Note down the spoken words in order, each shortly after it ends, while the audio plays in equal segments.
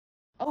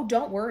Oh,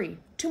 don't worry.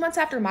 2 months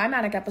after my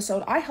manic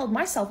episode, I held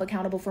myself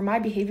accountable for my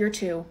behavior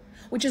too,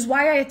 which is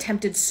why I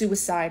attempted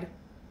suicide.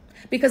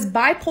 Because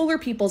bipolar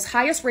people's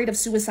highest rate of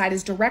suicide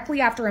is directly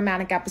after a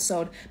manic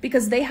episode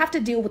because they have to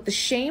deal with the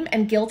shame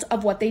and guilt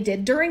of what they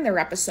did during their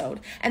episode.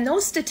 And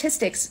those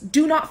statistics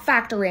do not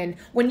factor in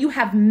when you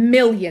have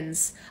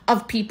millions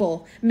of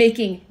people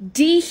making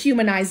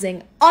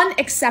dehumanizing,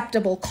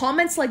 unacceptable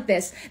comments like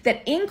this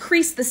that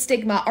increase the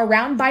stigma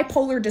around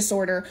bipolar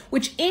disorder,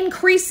 which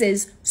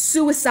increases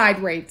suicide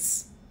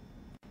rates.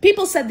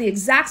 People said the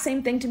exact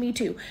same thing to me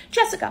too.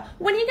 Jessica,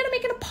 when are you going to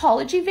make an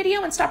apology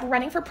video and stop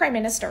running for prime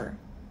minister?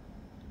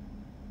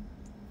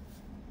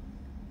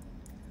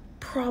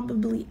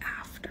 Probably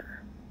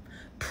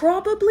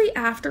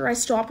after I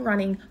stop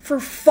running for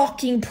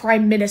fucking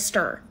prime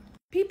minister.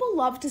 People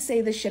love to say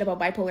this shit about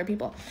bipolar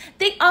people.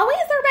 They always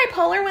are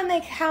bipolar when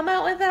they come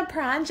out with a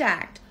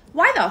project.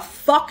 Why the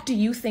fuck do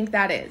you think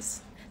that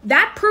is?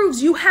 That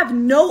proves you have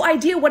no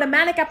idea what a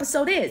manic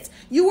episode is.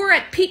 You are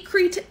at peak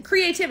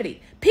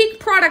creativity, peak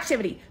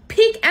productivity,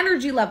 peak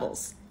energy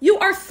levels. You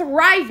are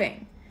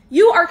thriving.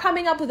 You are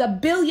coming up with a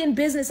billion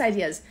business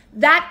ideas.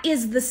 That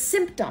is the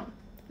symptom.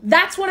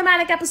 That's what a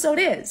manic episode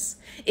is.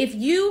 If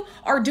you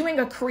are doing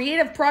a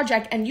creative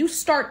project and you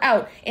start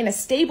out in a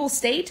stable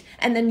state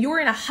and then you're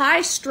in a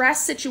high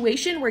stress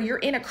situation where you're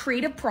in a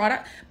creative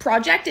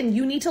project and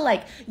you need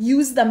to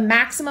use the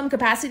maximum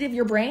capacity of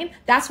your brain,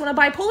 that's when a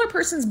bipolar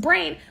person's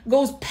brain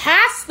goes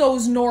past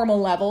those normal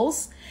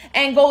levels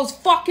and goes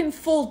fucking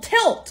full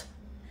tilt.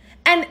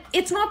 And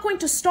it's not going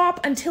to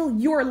stop until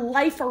your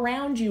life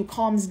around you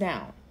calms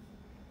down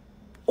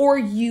or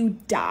you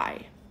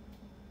die.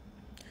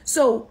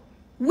 So,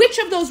 which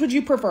of those would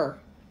you prefer?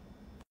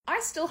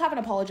 I still haven't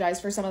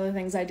apologized for some of the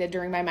things I did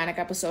during my manic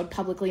episode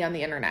publicly on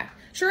the internet.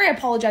 Sure, I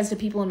apologize to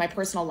people in my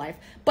personal life,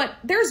 but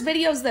there's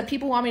videos that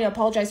people want me to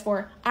apologize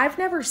for. I've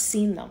never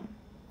seen them,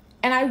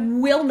 and I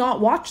will not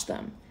watch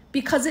them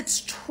because it's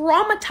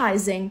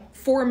traumatizing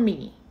for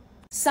me.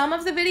 Some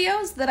of the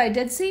videos that I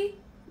did see,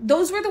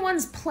 those were the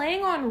ones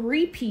playing on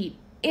repeat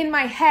in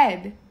my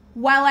head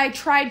while I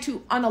tried to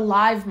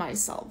unalive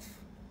myself.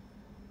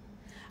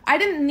 I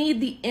didn't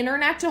need the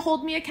internet to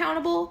hold me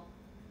accountable.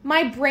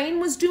 My brain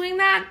was doing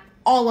that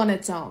all on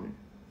its own.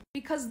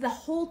 Because the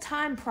whole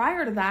time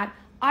prior to that,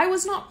 I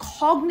was not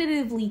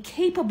cognitively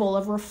capable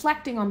of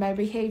reflecting on my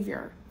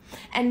behavior.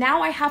 And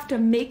now I have to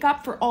make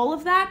up for all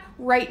of that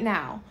right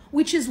now,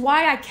 which is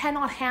why I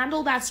cannot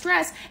handle that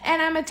stress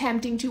and I'm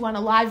attempting to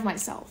unalive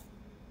myself.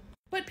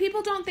 But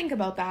people don't think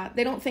about that.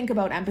 They don't think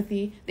about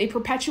empathy. They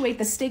perpetuate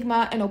the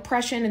stigma and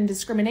oppression and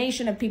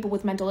discrimination of people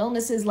with mental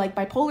illnesses like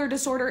bipolar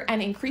disorder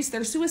and increase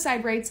their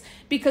suicide rates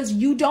because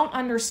you don't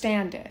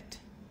understand it.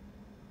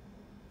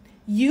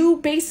 You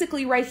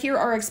basically right here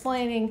are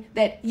explaining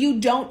that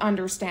you don't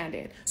understand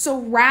it. So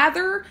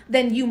rather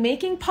than you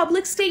making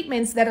public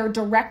statements that are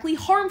directly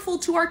harmful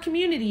to our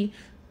community,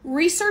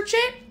 research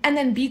it and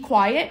then be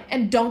quiet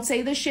and don't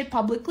say this shit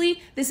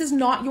publicly. This is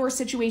not your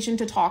situation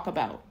to talk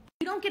about.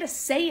 You don't get a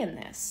say in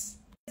this.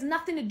 It has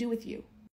nothing to do with you.